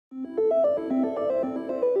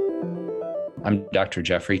I'm Dr.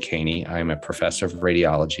 Jeffrey Kanne. I'm a professor of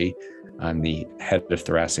radiology. I'm the head of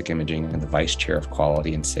Thoracic Imaging and the vice chair of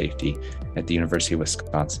quality and safety at the University of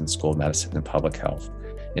Wisconsin School of Medicine and Public Health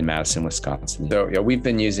in Madison, Wisconsin. So we've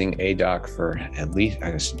been using Aidoc for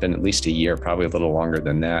it's been at least a year, probably a little longer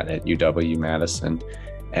than that at UW-Madison.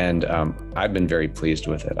 And I've been very pleased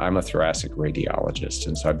with it. I'm a thoracic radiologist,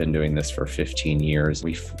 and so I've been doing this for 15 years.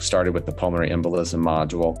 We started with the pulmonary embolism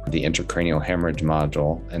module, the intracranial hemorrhage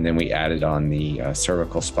module, and then we added on the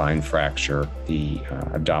cervical spine fracture, the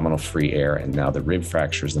abdominal free air, and now the rib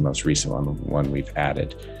fracture is the most recent one we've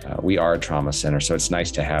added. We are a trauma center, so it's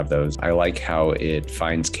nice to have those. I like how it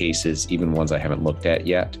finds cases, even ones I haven't looked at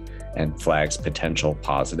yet, and flags potential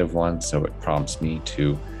positive ones, so it prompts me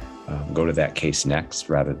to go to that case next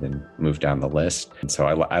rather than move down the list. And so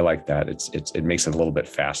I like that. It makes it a little bit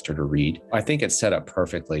faster to read. I think it's set up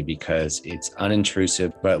perfectly because it's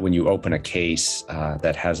unintrusive, but when you open a case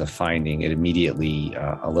that has a finding, it immediately,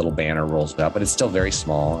 a little banner rolls up, but it's still very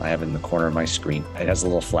small. I have it in the corner of my screen. It has a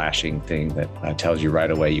little flashing thing that tells you right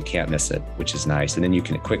away you can't miss it, which is nice. And then you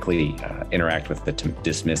can quickly interact with it to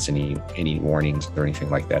dismiss any warnings or anything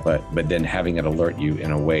like that. But then having it alert you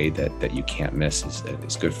in a way that you can't miss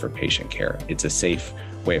is good for patient care. It's a safe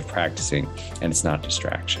way of practicing, and it's not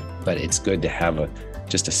distraction. But it's good to have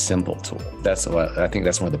just a simple tool. I think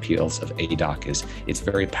that's one of the appeals of Aidoc is it's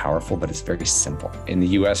very powerful, but it's very simple. In the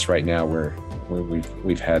U.S. right now,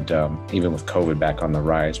 we've had even with COVID back on the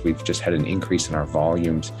rise, we've just had an increase in our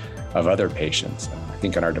volumes of other patients. I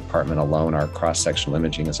think in our department alone, our cross-sectional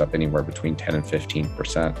imaging is up anywhere between 10 and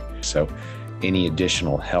 15%. So any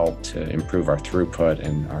additional help to improve our throughput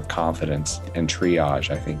and our confidence and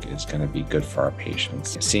triage, I think, is going to be good for our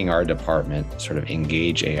patients. Seeing our department sort of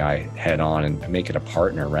engage AI head on and make it a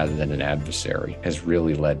partner rather than an adversary has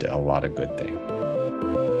really led to a lot of good things.